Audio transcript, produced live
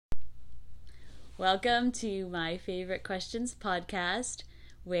Welcome to my favorite questions podcast,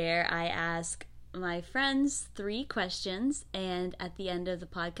 where I ask my friends 3 questions, and at the end of the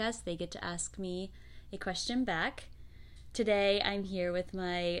podcast, they get to ask me a question back. Today, I'm here with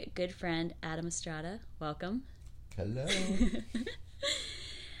my good friend, Adam Estrada. Welcome. Hello.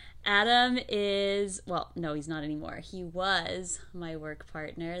 Adam is, well, no, he's not anymore. He was my work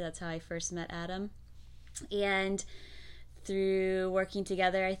partner. That's how I first met Adam. And through working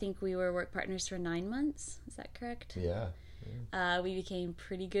together, I think we were work partners for 9 months. Is that correct? Yeah. We became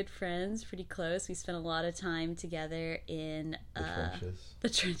pretty good friends, pretty close. We spent a lot of time together in The trenches. The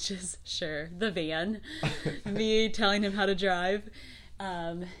trenches, sure. The van. Me telling him how to drive.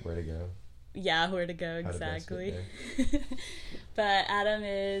 Where to go. Yeah, where to go, exactly. But Adam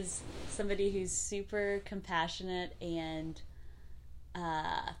is somebody who's super compassionate and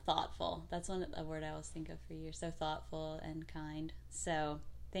thoughtful. That's a word I always think of for you. You're so thoughtful and kind. So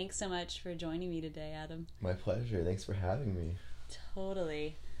thanks so much for joining me today, Adam. My pleasure. Thanks for having me.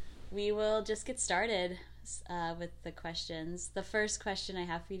 Totally. We will just get started with the questions. The first question I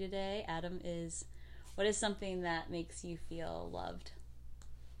have for you today, Adam, is what is something that makes you feel loved?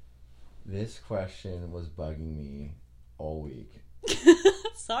 This question was bugging me all week.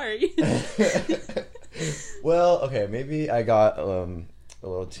 Sorry. Well, okay, maybe I got a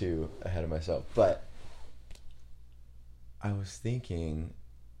little too ahead of myself, but I was thinking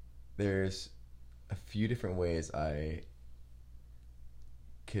there's a few different ways I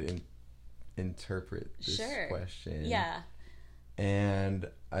could interpret this question. Yeah. And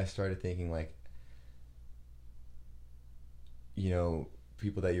I started thinking, like, you know,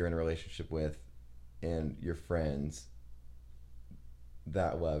 people that you're in a relationship with and your friends,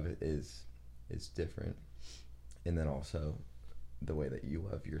 that love is different. And then also the way that you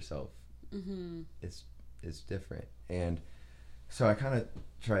love yourself is different. And so I kind of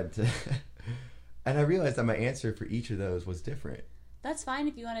tried to and I realized that my answer for each of those was different. That's fine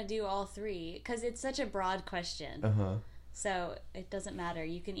if you want to do all 3, because it's such a broad question. So it doesn't matter.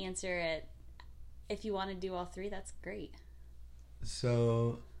 You can answer it if you want to do all 3. That's great.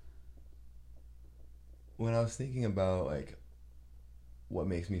 So when I was thinking about, like, what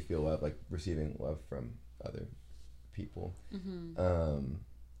makes me feel love, like receiving love from other people,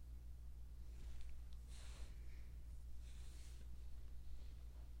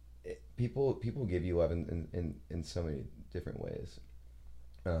 people give you love in so many different ways,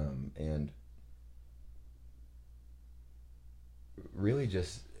 and really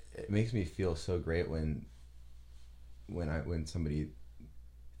just it makes me feel so great when somebody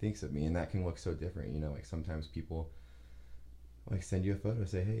thinks of me, and that can look so different, you know, like sometimes people like send you a photo,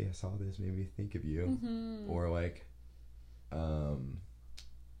 say, hey, I saw this, made me think of you. Or like I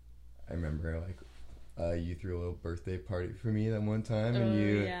remember like you threw a little birthday party for me that one time,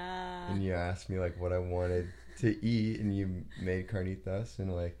 and you asked me like what I wanted to eat, and you made carnitas,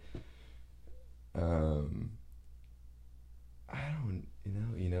 and like I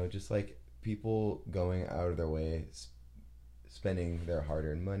don't just like people going out of their way, spending their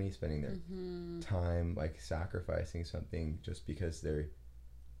hard-earned money, spending their time, like sacrificing something just because they're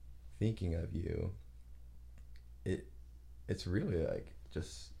thinking of you. It's really like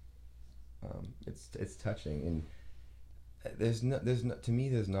just it's touching, and there's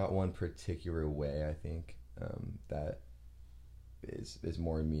not one particular way I think that is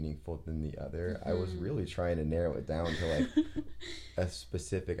more meaningful than the other. I was really trying to narrow it down to like a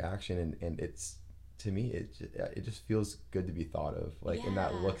specific action, and it's, to me, it just feels good to be thought of, like, and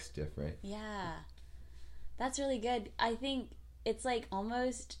that looks different. Yeah, that's really good. I think it's like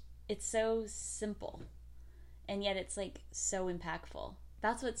almost, it's so simple, and yet it's like so impactful.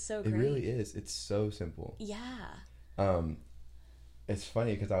 That's what's so great. It really is. It's so simple. Yeah. It's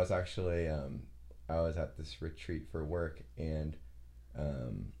funny because I was actually I was at this retreat for work, and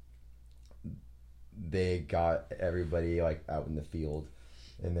they got everybody like out in the field,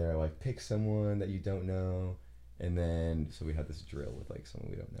 and they're like, pick someone that you don't know, and then so we had this drill with like someone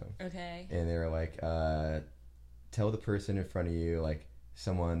we don't know. Okay. And they were like, tell the person in front of you like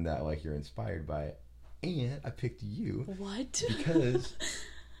someone that like you're inspired by, and I picked you. What? Because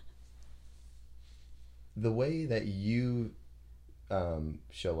the way that you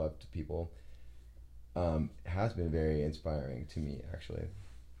show up to people has been very inspiring to me, actually.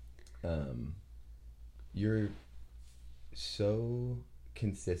 You're so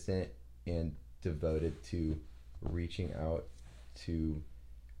consistent and devoted to reaching out to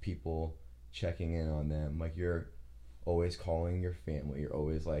people, checking in on them. Like, you're always calling your family. You're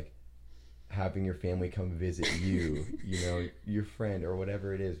always like having your family come visit you, you know, your friend or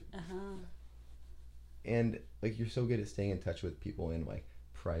whatever it is. And like, you're so good at staying in touch with people and like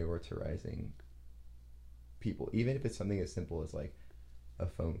prioritizing people, even if it's something as simple as like a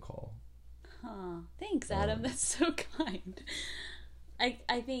phone call. Thanks, Adam. That's so kind.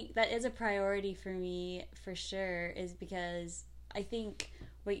 I think that is a priority for me for sure, is because I think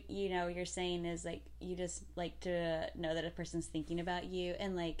what you're saying is like you just like to know that a person's thinking about you,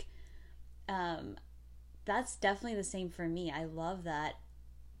 and like that's definitely the same for me. I love that.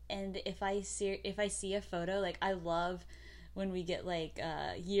 And if I see a photo, like I love when we get like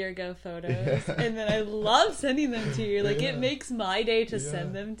year ago photos, and then I love sending them to you. Like it makes my day to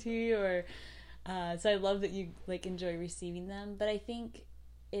send them to you, or so I love that you like enjoy receiving them. But I think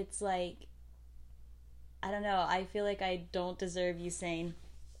it's like, I don't know, I feel like I don't deserve you saying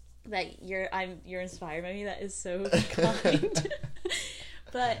that you're inspired by me. That is so kind.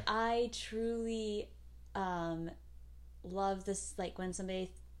 But I truly love this, like when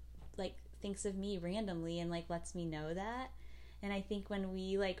somebody like thinks of me randomly and like lets me know that. And I think when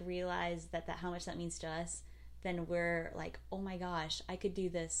we like realize that how much that means to us, then we're like, oh my gosh, I could do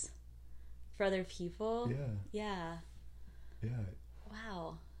this for other people. Yeah.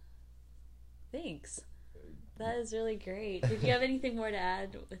 Wow. Thanks. That is really great. Did you have anything more to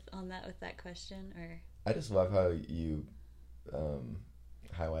add with that question? Or I just love how you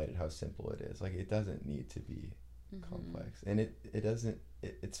highlighted how simple it is. Like it doesn't need to be complex, and it doesn't.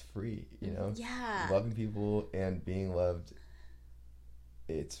 It's free, you know. Yeah. Loving people and being loved,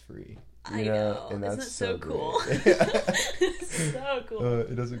 it's free. I know. And that's so cool. So cool.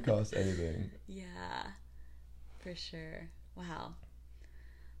 It doesn't cost anything. Yeah, for sure. Wow.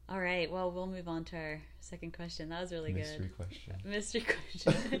 All right. Well, we'll move on to our second question. That was really good. Mystery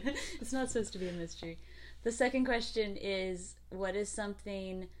question. It's not supposed to be a mystery. The second question is, what is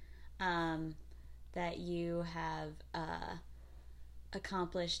something that you have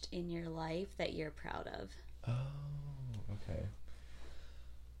accomplished in your life that you're proud of? Oh, okay.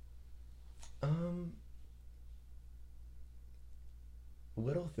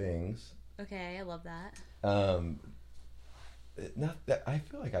 Little things. Okay, I love that. Not that I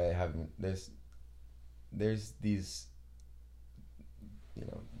feel like I haven't. There's these,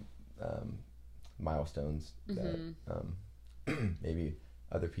 milestones that maybe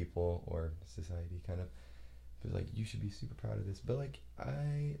other people or society kind of was like, you should be super proud of this. But like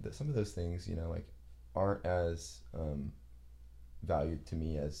some of those things, like aren't as valued to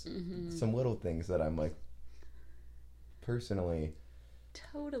me as some little things that I'm like personally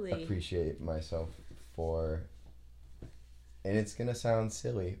totally appreciate myself for. And it's gonna sound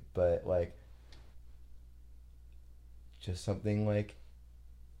silly, but like just something like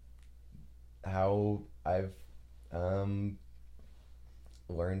how I've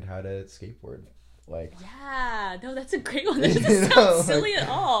learned how to skateboard. Like, yeah, no, that's a great one. That doesn't sound silly at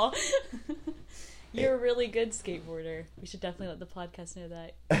all. You're a really good skateboarder. We should definitely let the podcast know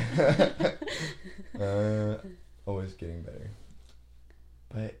that. Always getting better.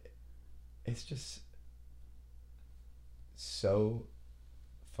 But it's just so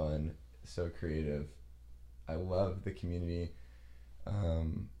fun, so creative. I love the community.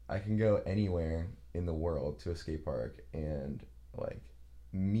 I can go anywhere in the world to a skate park and like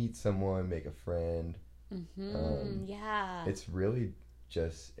meet someone, make a friend. Yeah. It's really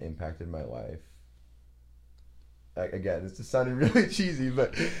just impacted my life. Again, this just sounded really cheesy,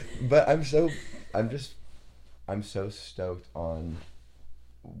 but I'm so stoked on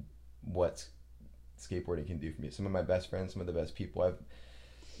what skateboarding can do for me. Some of my best friends, some of the best people I've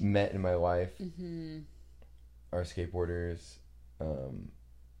met in my life are skateboarders.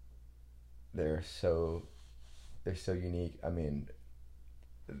 They're so unique. I mean,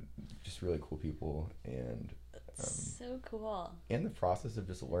 just really cool people, and so cool. And the process of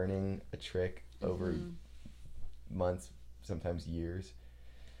just learning a trick over months, sometimes years.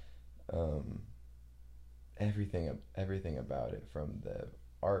 Everything about it, from the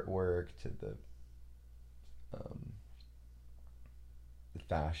artwork to the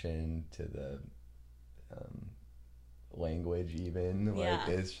fashion to the language, even like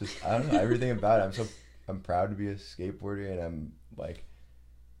it's just, I don't know, everything about it. I'm proud to be a skateboarder, and I'm like,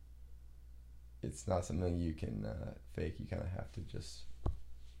 it's not something you can fake. You kind of have to just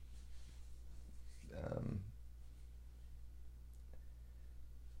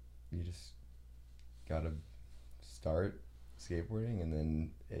you just gotta start skateboarding, and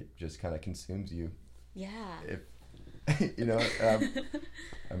then it just kind of consumes you. Yeah.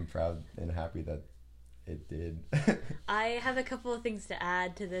 I'm proud and happy that it did. I have a couple of things to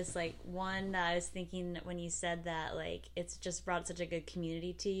add to this. Like, one that I was thinking when you said that, like, it's just brought such a good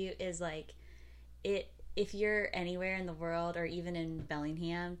community to you, is like, if you're anywhere in the world or even in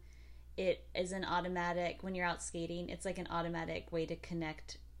Bellingham, it is an automatic, when you're out skating, it's like an automatic way to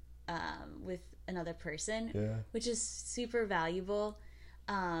connect with another person, Yeah. which is super valuable.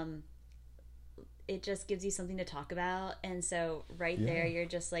 It just gives you something to talk about, and so there you're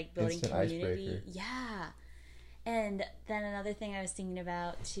just like building Instant community. icebreaker. Yeah. And then another thing I was thinking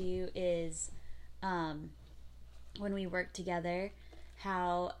about too is when we worked together,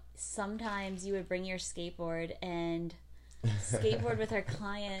 how sometimes you would bring your skateboard and skateboard with our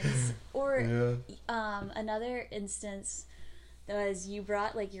clients, or another instance was you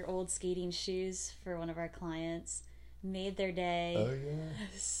brought like your old skating shoes for one of our clients, made their day. Oh yeah.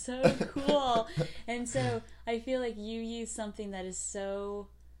 So cool. And so I feel like you use something that is so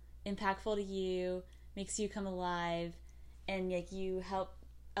impactful to you, makes you come alive, and like you help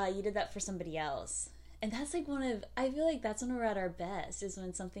you did that for somebody else. And that's like I feel like that's when we're at our best, is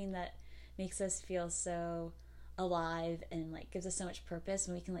when something that makes us feel so alive and like gives us so much purpose,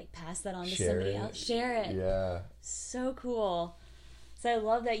 and we can like pass that on to somebody else. Share it. Yeah. So cool. So I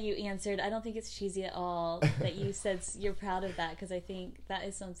love that you answered. I don't think it's cheesy at all that you said you're proud of that, because I think that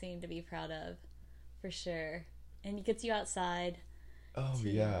is something to be proud of, for sure. And it gets you outside. Oh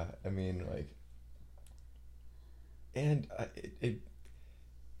yeah. I mean, like, and it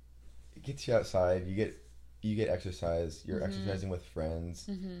gets you outside. You get exercise. You're exercising with friends,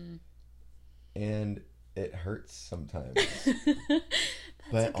 and it hurts sometimes.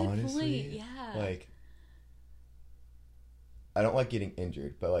 But honestly, like, I don't like getting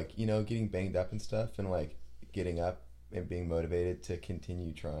injured, but like, you know, getting banged up and stuff, and like getting up and being motivated to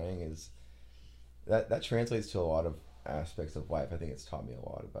continue trying is that translates to a lot of aspects of life. I think it's taught me a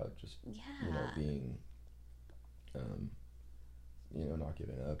lot about just you know, being you know, not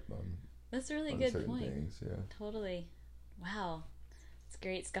giving up. That's a really good point. Things, yeah. Totally. Wow. It's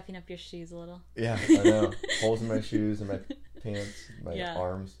great scuffing up your shoes a little. Yeah, I know. Holes in my shoes and my pants, my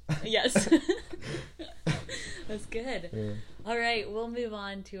arms. Yes. That's good. Yeah. All right, we'll move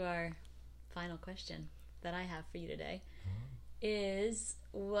on to our final question that I have for you today. Is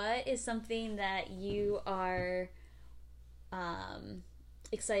what is something that you are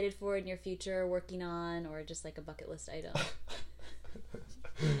excited for in your future, working on, or just like a bucket list item?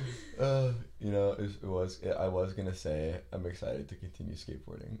 You know, I was gonna say I'm excited to continue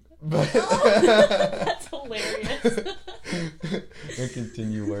skateboarding, but that's hilarious. And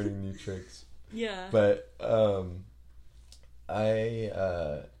continue learning new tricks. Yeah. But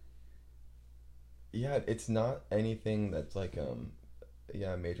it's not anything that's like a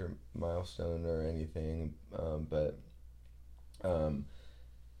major milestone or anything. But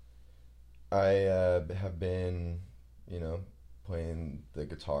I have been, you know, playing the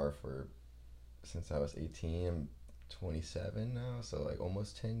guitar since I was 18. I'm 27 now, so like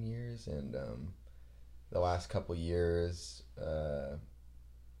almost 10 years. And the last couple years,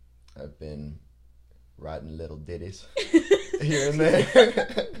 I've been writing little ditties here and there.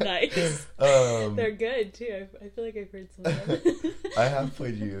 Nice. They're good too. I feel like I've heard some of them. I have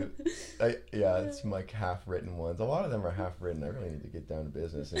played you. It's some like half-written ones. A lot of them are half-written. I really need to get down to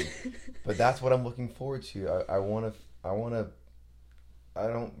business. But that's what I'm looking forward to. I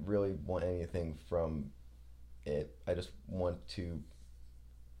don't really want anything from it. I just want to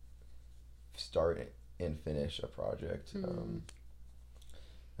start and finish a project.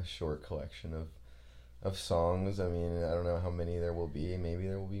 A short collection of songs. I mean, I don't know how many there will be. Maybe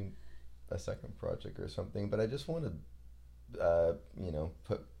there will be a second project or something. But I just want to, you know,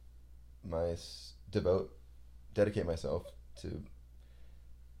 dedicate myself to,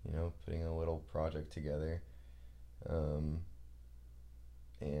 you know, putting a little project together,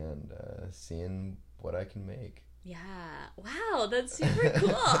 and seeing what I can make. Yeah. Wow, that's super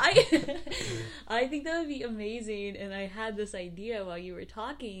cool. I think that would be amazing, and I had this idea while you were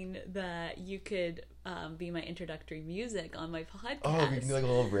talking that you could be my introductory music on my podcast. Oh, we can do like a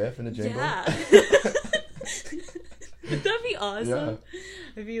little riff and a jingle? Yeah. That'd be awesome.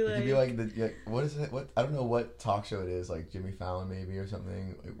 Yeah. I'd be like... It could be like what is it? What, I don't know what talk show it is, like Jimmy Fallon maybe or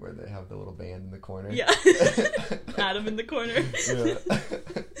something, where they have the little band in the corner. Yeah. Adam in the corner. Yeah.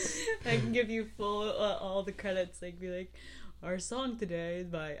 I can give you full all the credits. Like, be like, our song today is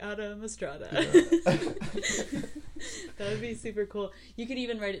by Adam Estrada. Yeah. That would be super cool. You could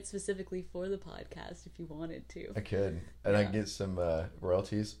even write it specifically for the podcast if you wanted to. I could, and I get some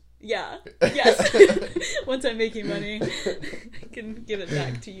royalties. Yeah. Yes. Once I'm making money, I can give it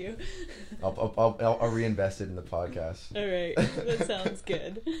back to you. I'll reinvest it in the podcast. All right. That sounds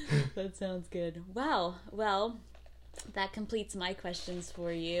good. That sounds good. Wow. Well, that completes my questions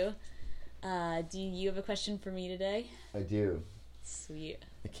for you. Do you have a question for me today? I do. Sweet.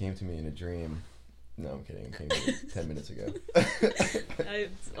 It came to me in a dream. No, I'm kidding. It came to me 10 minutes ago.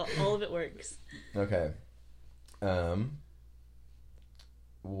 All of it works. Okay.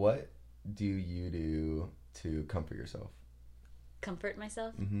 what do you do to comfort yourself? Comfort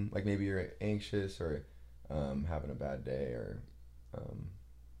myself? Like maybe you're anxious or having a bad day, or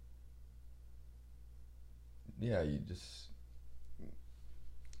yeah, you just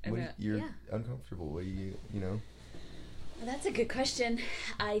you're uncomfortable. What do you know? Well, that's a good question.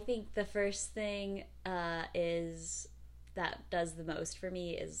 I think the first thing is that does the most for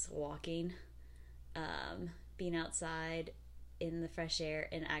me is walking, being outside in the fresh air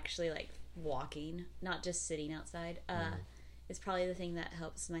and actually like walking, not just sitting outside. Is probably the thing that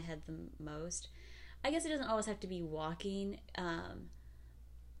helps my head the most. I guess it doesn't always have to be walking,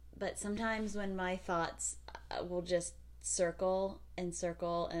 but sometimes when my thoughts will just circle and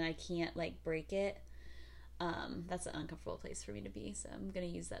I can't like break it, that's an uncomfortable place for me to be. So I'm gonna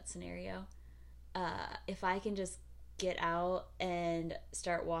use that scenario. If I can just get out and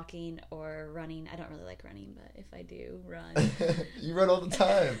start walking or running. I don't really like running, but if I do run. You run all the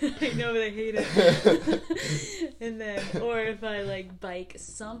time. I know, but I hate it. And then, or if I like bike,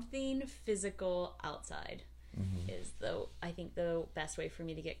 something physical outside is I think the best way for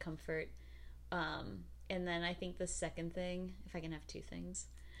me to get comfort. And then I think the second thing, if I can have two things,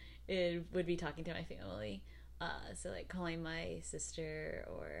 it would be talking to my family. So like calling my sister,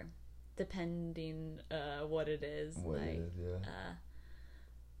 or depending what it is.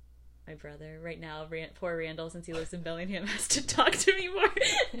 My brother right now, poor Randall, since he lives in Bellingham, has to talk to me more.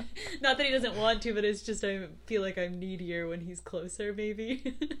 Not that he doesn't want to, but it's just I feel like I'm needier when he's closer,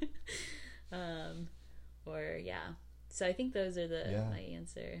 maybe. Or yeah. So I think those are my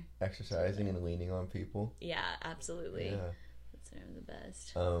answer. Exercising and leaning on people. Yeah, absolutely. Yeah. That's the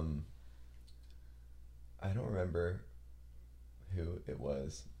best. I don't remember who it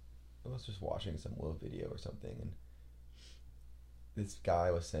was. I was just watching some little video or something, and this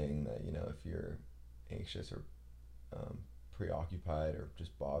guy was saying that, you know, if you're anxious or preoccupied or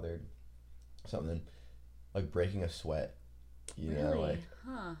just bothered, something like breaking a sweat, you know, like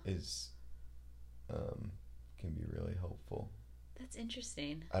is can be really helpful. That's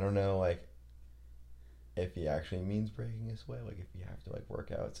interesting. I don't know, like, if he actually means breaking a sweat, like if you have to like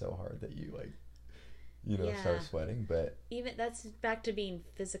work out so hard that you like, you know, start sweating, but even that's back to being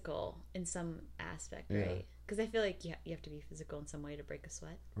physical in some aspect, right? Because I feel like you have to be physical in some way to break a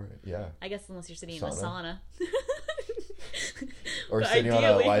sweat. Right. Yeah. I guess unless you're sitting in a sauna. Or but sitting on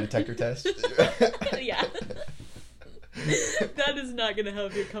a lie detector test. Yeah. That is not going to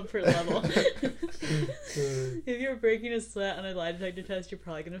help your comfort level. If you're breaking a sweat on a lie detector test, you're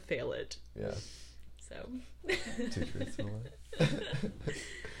probably going to fail it. Yeah. So. Too truthful.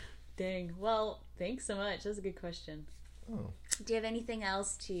 Dang. Well, thanks so much. That was a good question. Oh. Do you have anything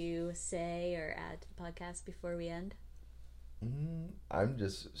else to say or add to the podcast before we end? I'm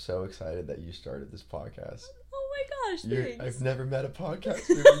just so excited that you started this podcast. Oh my gosh, thanks. I've never met a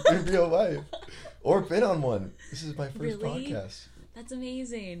podcaster in real life. Or been on one. This is my first podcast. That's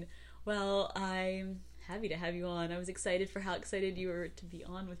amazing. Well, I'm happy to have you on. I was excited for how excited you were to be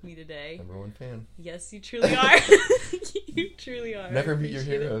on with me today. Number one fan. Yes, you truly are. You truly are. Never meet your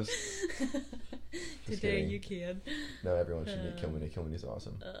heroes. Today you can. No, everyone should meet Kilmany. Kilmany's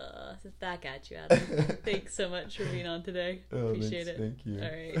awesome. Back at you, Adam. Thanks so much for being on today. Appreciate it. Thank you. All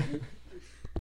right.